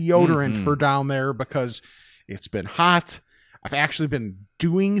is the deodorant for down there because it's been hot. I've actually been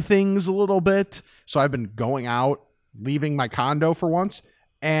doing things a little bit. So I've been going out, leaving my condo for once,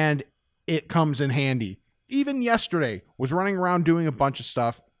 and it comes in handy. Even yesterday, was running around doing a bunch of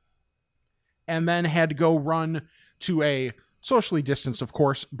stuff and then had to go run to a socially distanced, of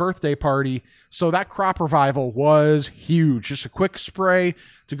course, birthday party. So that crop revival was huge. Just a quick spray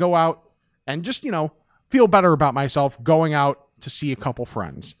to go out and just, feel better about myself going out to see a couple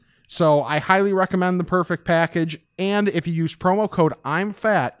friends. So I highly recommend the Perfect Package. And if you use promo code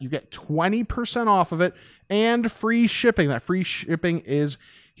I'mFat, you get 20% off of it and free shipping. That free shipping is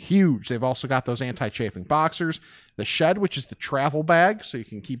huge. They've also got those anti-chafing boxers, the Shed, which is the travel bag, so you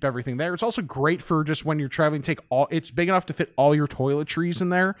can keep everything there. It's also great for just when you're traveling, it's big enough to fit all your toiletries in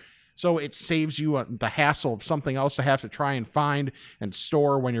there. So it saves you the hassle of something else to have to try and find and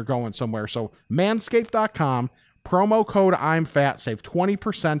store when you're going somewhere. So manscaped.com, promo code I'mFat, save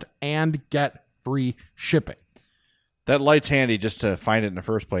 20% and get free shipping. That light's handy just to find it in the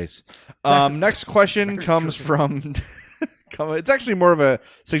first place. Next question comes from... It's actually more of a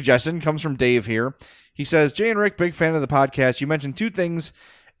suggestion. Comes from Dave here. He says, Jay and Rick, big fan of the podcast. You mentioned two things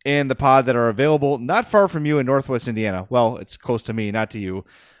in the pod that are available not far from you in Northwest Indiana. Well, it's close to me, not to you.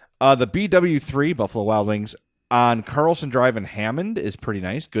 The BW3, Buffalo Wild Wings, on Carlson Drive in Hammond is pretty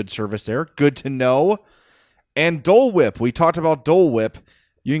nice. Good service there. Good to know. And Dole Whip. We talked about Dole Whip.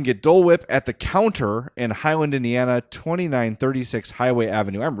 You can get Dole Whip at the counter in Highland, Indiana, 2936 Highway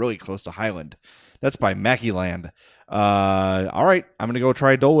Avenue. I'm really close to Highland. That's by Mackeyland. All right, I'm going to go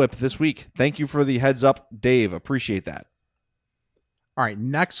try Dole Whip this week. Thank you for the heads up, Dave. Appreciate that. All right,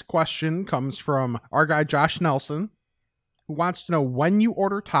 next question comes from our guy, Josh Nelson. who wants to know, when you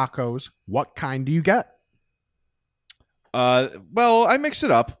order tacos, what kind do you get? Well, I mix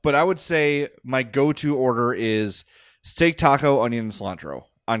it up, but I would say my go-to order is steak taco, onion, and cilantro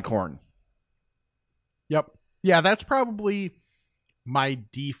on corn. Yep. Yeah, that's probably my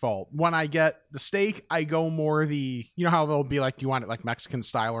default. When I get the steak, I go more you know how they'll be like, do you want it like Mexican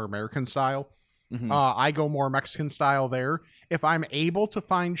style or American style? Mm-hmm. I go more Mexican style there. If I'm able to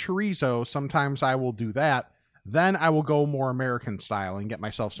find chorizo, sometimes I will do that. Then I will go more American style and get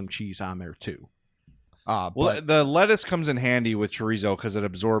myself some cheese on there too. Well, the lettuce comes in handy with chorizo because it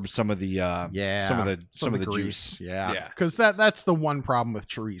absorbs some of the some of the grease. juice. Yeah, because that's the one problem with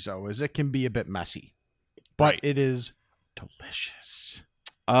chorizo is it can be a bit messy, but it is delicious.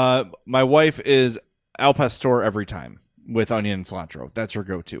 My wife is al pastor every time with onion and cilantro. That's her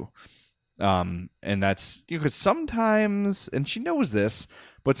go-to. And that's because sometimes, and she knows this,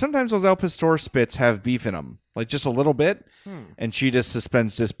 but sometimes those al pastor spits have beef in them, like just a little bit, and she just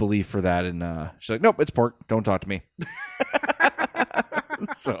suspends disbelief for that, and she's like, "Nope, it's pork. Don't talk to me."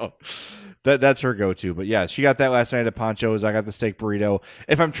 So that's her go-to. But yeah, she got that last night at Pancho's. I got the steak burrito.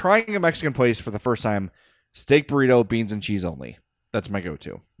 If I'm trying a Mexican place for the first time, steak burrito, beans and cheese only. That's my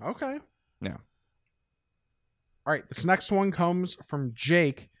go-to. Okay. Yeah. All right. This next one comes from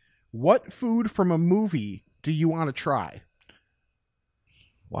Jake. What food from a movie do you want to try?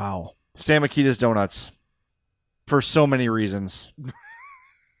 Wow. Stan Mikita's Donuts. For so many reasons.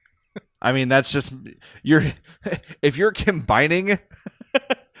 I mean, that's just if you're combining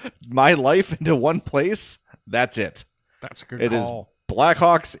my life into one place, that's it. That's a good call. It is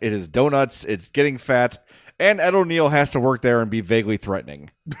Blackhawks, it is donuts, it's getting fat, and Ed O'Neill has to work there and be vaguely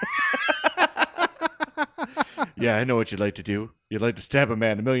threatening. Yeah, I know what you'd like to do. You'd like to stab a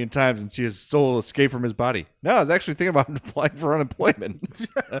man 1,000,000 times and see his soul escape from his body. No, I was actually thinking about applying for unemployment.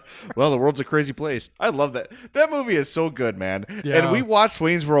 Well, the world's a crazy place. I love that. That movie is so good, man. Yeah. And we watched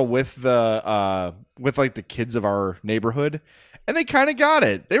Wayne's World with the kids of our neighborhood, and they kind of got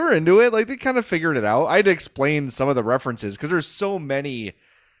it. They were into it. Like, they kind of figured it out. I had to explain some of the references because there's so many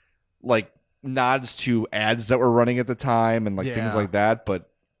like nods to ads that were running at the time and things like that.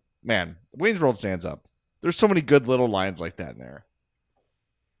 But man, Wayne's World stands up. There's so many good little lines like that in there.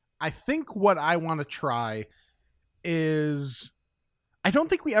 I think what I want to try is, I don't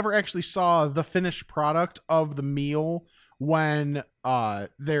think we ever actually saw the finished product of the meal when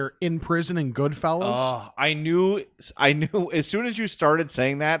they're in prison in Goodfellas. Oh, I knew as soon as you started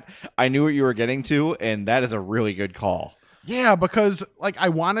saying that, I knew what you were getting to, and that is a really good call. Yeah, because like I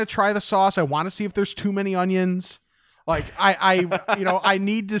want to try the sauce. I want to see if there's too many onions. Like I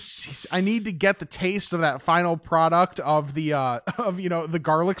need to get the taste of that final product of the the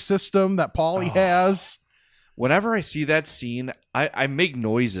garlic system that Paulie has. Whenever I see that scene, I make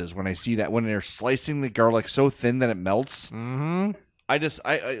noises when I see that, when they're slicing the garlic so thin that it melts. Mm-hmm.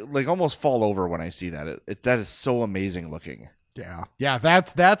 I like almost fall over when I see that. That is so amazing looking. Yeah.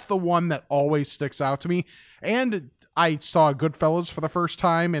 That's the one that always sticks out to me. And I saw Goodfellas for the first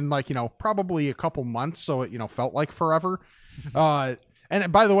time in probably a couple months, so it felt like forever.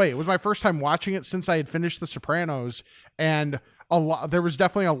 And by the way, it was my first time watching it since I had finished The Sopranos, and there was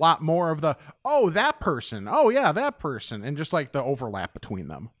definitely a lot more of the that person, that person, and just like the overlap between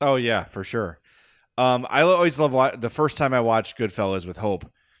them. Oh yeah, for sure. I always love the first time I watched Goodfellas with Hope.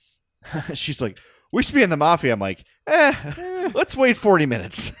 She's like, "We should be in the mafia." I'm like, let's wait 40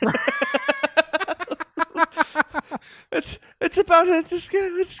 minutes. It's about it.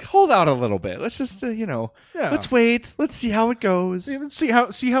 Let's hold out a little bit. Let's just let's wait. Let's see how it goes. Let's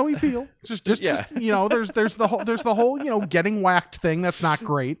see how we feel. Just there's the whole getting whacked thing that's not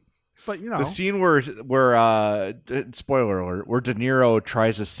great. But the scene where spoiler alert, where De Niro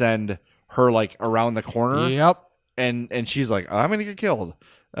tries to send her like around the corner. Yep. And she's like, I'm gonna get killed.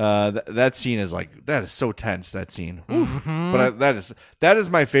 That scene is like, that is so tense. That scene. Mm-hmm. But that is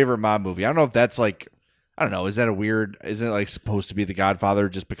my favorite mob movie. I don't know if that's like, I don't know. Is that isn't it like supposed to be The Godfather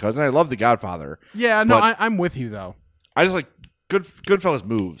just because? And I love The Godfather. Yeah, no, I'm with you though. I just like Goodfellas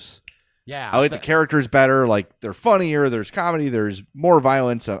moves. Yeah. I like the characters better. Like, they're funnier. There's comedy. There's more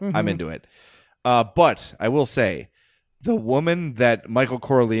violence. I'm into it. But I will say, the woman that Michael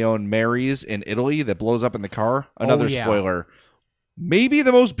Corleone marries in Italy that blows up in the car, another spoiler, maybe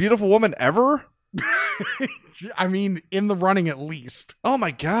the most beautiful woman ever. I mean, in the running at least. Oh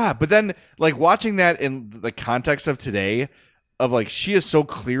my God. But then like watching that in the context of today, of like, she is so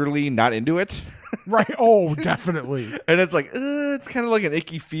clearly not into it. Right. Oh, definitely. And it's like, it's kind of like an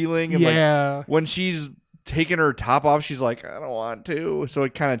icky feeling. And like when she's taking her top off, she's like, I don't want to. So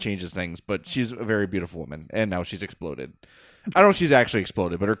it kind of changes things, but she's a very beautiful woman. And now she's exploded. I don't know if she's actually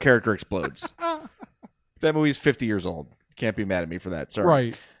exploded, but her character explodes. That movie's 50 years old. can't be mad at me for that. Sorry.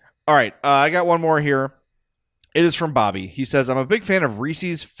 Right. All right. I got one more here. It is from Bobby. He says, I'm a big fan of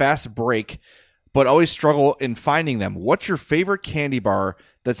Reese's Fast Break, but always struggle in finding them. What's your favorite candy bar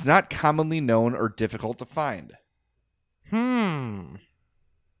that's not commonly known or difficult to find?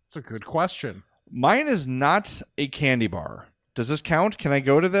 That's a good question. Mine is not a candy bar. Does this count? Can I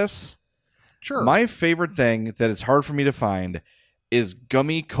go to this? Sure. My favorite thing that it's hard for me to find is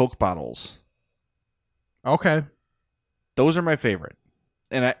gummy Coke bottles. Okay. Those are my favorite.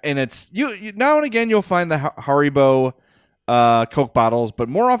 And it's you now and again you'll find the Haribo Coke bottles, but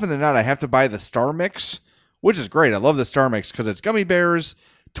more often than not I have to buy the Star Mix, which is great. I love the Star Mix because it's gummy bears,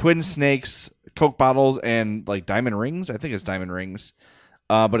 twin snakes, Coke bottles, and like diamond rings. I think it's diamond rings.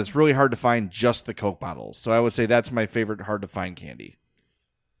 But it's really hard to find just the Coke bottles. So I would say that's my favorite hard to find candy.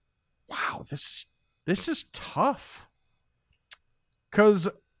 Wow, this is tough. Cause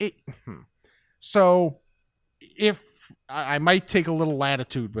so if I might take a little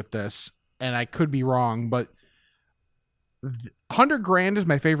latitude with this, and I could be wrong, but 100 Grand is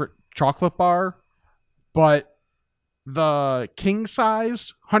my favorite chocolate bar, but the king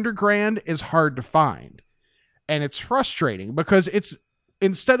size 100 Grand is hard to find. And it's frustrating because it's,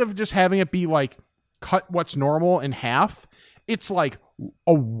 instead of just having it be like cut what's normal in half, it's like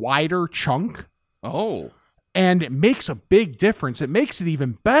a wider chunk. Oh. And it makes a big difference. It makes it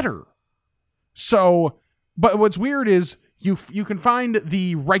even better. So, but what's weird is you can find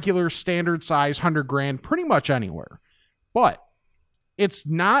the regular standard size 100 Grand pretty much anywhere. But it's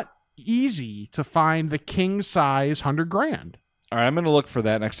not easy to find the king size 100 Grand. All right, I'm going to look for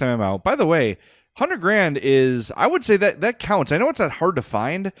that next time I'm out. By the way, 100 Grand is, I would say that counts. I know it's not hard to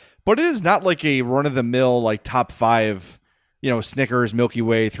find, but it is not like a run-of-the-mill, like top 5, Snickers, Milky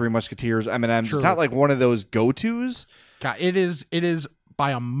Way, Three Musketeers, M&M's. Sure. It's not like one of those go-tos. God, it is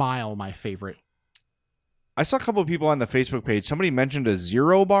by a mile my favorite. I saw a couple of people on the Facebook page. Somebody mentioned a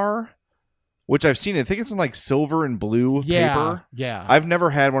Zero bar, which I've seen. I think it's in like silver and blue paper. Yeah. I've never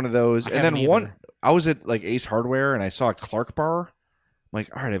had one of those. I And then haven't I was at like Ace Hardware and I saw a Clark bar. I'm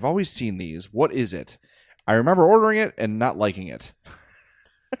like, all right, I've always seen these. What is it? I remember ordering it and not liking it.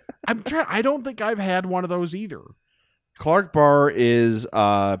 I don't think I've had one of those either. Clark bar is,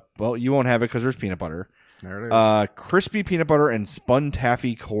 well, you won't have it because there's peanut butter. There it is. Crispy peanut butter and spun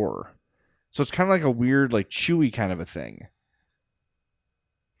taffy core. So it's kind of like a weird, like chewy kind of a thing.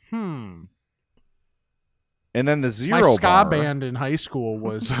 And then the Zero My ska bar. band in high school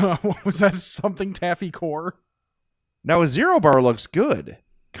was was that something taffy core? Now a Zero bar looks good.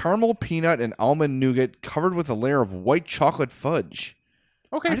 Caramel, peanut, and almond nougat covered with a layer of white chocolate fudge.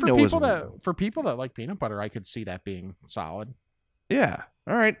 Okay, I didn't know it was- for people that like peanut butter, I could see that being solid. Yeah.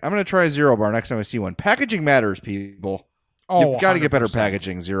 All right. I'm going to try a Zero bar next time I see one. Packaging matters, people. Oh, You've got to get better 100%.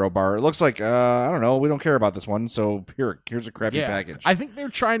 packaging, Zero bar. It looks like, I don't know, we don't care about this one, so here's a crappy package. I think they're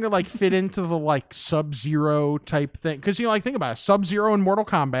trying to like fit into the like Sub-Zero type thing. Because like think about it, Sub-Zero in Mortal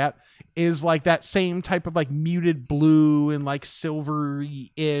Kombat is like that same type of like muted blue and like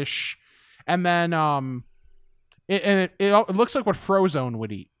silvery-ish. And then it looks like what Frozone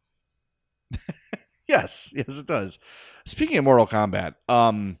would eat. Yes, it does. Speaking of Mortal Kombat,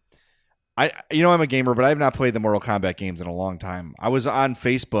 I'm a gamer, but I have not played the Mortal Kombat games in a long time. I was on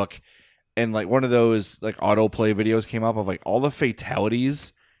Facebook and like one of those like autoplay videos came up of like all the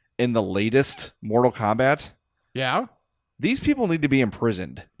fatalities in the latest Mortal Kombat. Yeah. These people need to be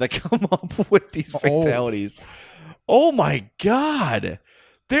imprisoned that come up with these fatalities. Oh my God.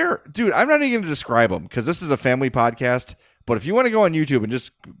 Dude, I'm not even going to describe them because this is a family podcast. But if you want to go on YouTube and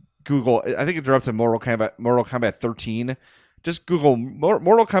just Google, I think they're up to Mortal Kombat 13. Just Google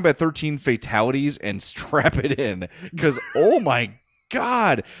Mortal Kombat 13 fatalities and strap it in. Because, oh my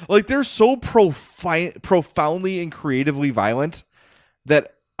God. Like, they're so profoundly and creatively violent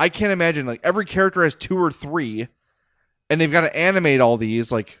that I can't imagine. Like, every character has 2 or 3. And they've got to animate all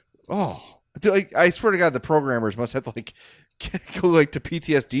these. Like, oh. Like, I swear to God, the programmers must have to, like, go, like, to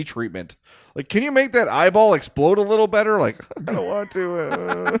PTSD treatment. Like, can you make that eyeball explode a little better? Like, I don't want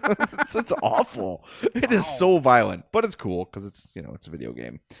to. It's awful. It is so violent, but it's cool because it's, it's a video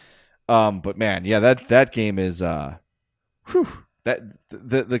game. But man, yeah, that game is, that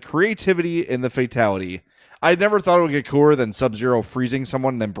the creativity and the fatality. I never thought it would get cooler than Sub-Zero freezing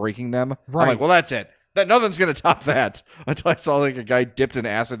someone and then breaking them. Right. I'm like, well, that's it. That nothing's gonna top that. Until I saw like a guy dipped in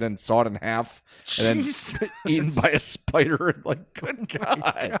acid and sawed in half, and then eaten by a spider. And like, good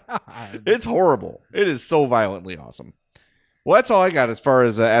God. It's horrible. It is so violently awesome. Well, that's all I got as far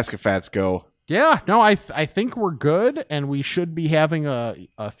as Ask-A-Fats go. Yeah, no, I think we're good, and we should be having a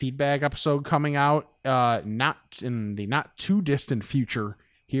feedback episode coming out not in the not too distant future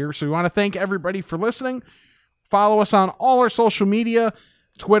here. So we want to thank everybody for listening. Follow us on all our social media,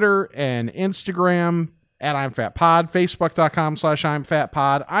 Twitter and Instagram at I'm Fat Pod, Facebook.com/I'm Fat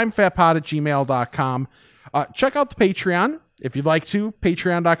Pod, I'm Fat Pod at gmail.com. Check out the Patreon if you'd like to,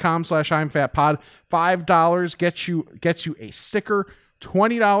 patreon.com/I'm Fat Pod. $5 gets you a sticker.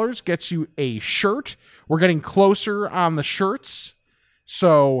 $20 gets you a shirt. We're getting closer on the shirts.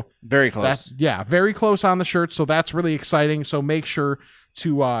 So very close. Very close on the shirts. So that's really exciting. So make sure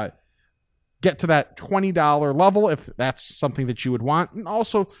to get to that $20 level if that's something that you would want. And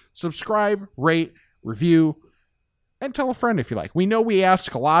also subscribe, rate, review, and tell a friend if you like. We know we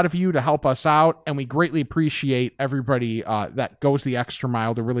ask a lot of you to help us out, and we greatly appreciate everybody that goes the extra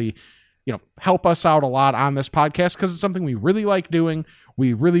mile to really, help us out a lot on this podcast, because it's something we really like doing.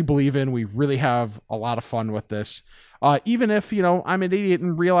 We really believe in. We really have a lot of fun with this. Even if, I'm an idiot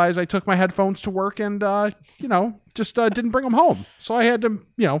and realize I took my headphones to work and, just didn't bring them home. So I had to,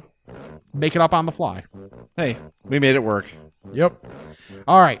 make it up on the fly. Hey, we made it work. Yep.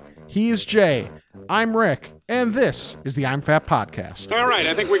 All right. He is Jay. I'm Rick. And this is the I'm Fat Podcast. All right,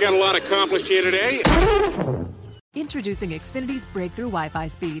 I think we got a lot accomplished here today. Introducing Xfinity's breakthrough Wi-Fi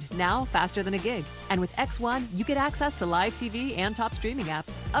speed, now faster than a gig. And with X1, you get access to live TV and top streaming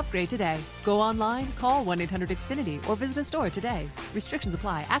apps. Upgrade today. Go online, call 1-800-XFINITY, or visit a store today. Restrictions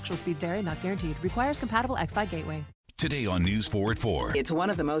apply. Actual speeds vary, not guaranteed. Requires compatible X-Fi gateway. Today on News 4 at 4. It's one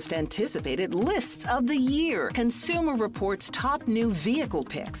of the most anticipated lists of the year. Consumer Reports' top new vehicle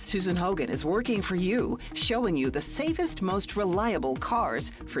picks. Susan Hogan is working for you, showing you the safest, most reliable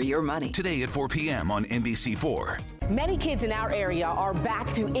cars for your money. Today at 4 p.m. on NBC4. Many kids in our area are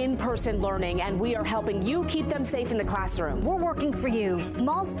back to in-person learning, and we are helping you keep them safe in the classroom. We're working for you.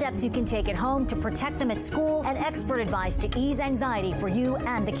 Small steps you can take at home to protect them at school, and expert advice to ease anxiety for you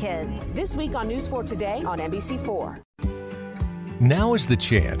and the kids. This week on News 4 Today on NBC4. Now is the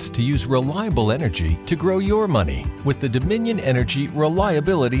chance to use reliable energy to grow your money with the Dominion Energy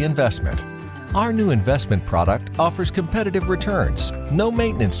Reliability Investment. Our new investment product offers competitive returns, no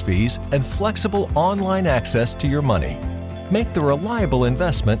maintenance fees, and flexible online access to your money. Make the reliable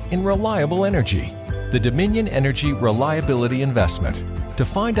investment in reliable energy. The Dominion Energy Reliability Investment. To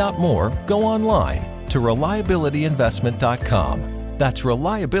find out more, go online to reliabilityinvestment.com. That's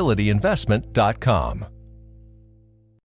reliabilityinvestment.com.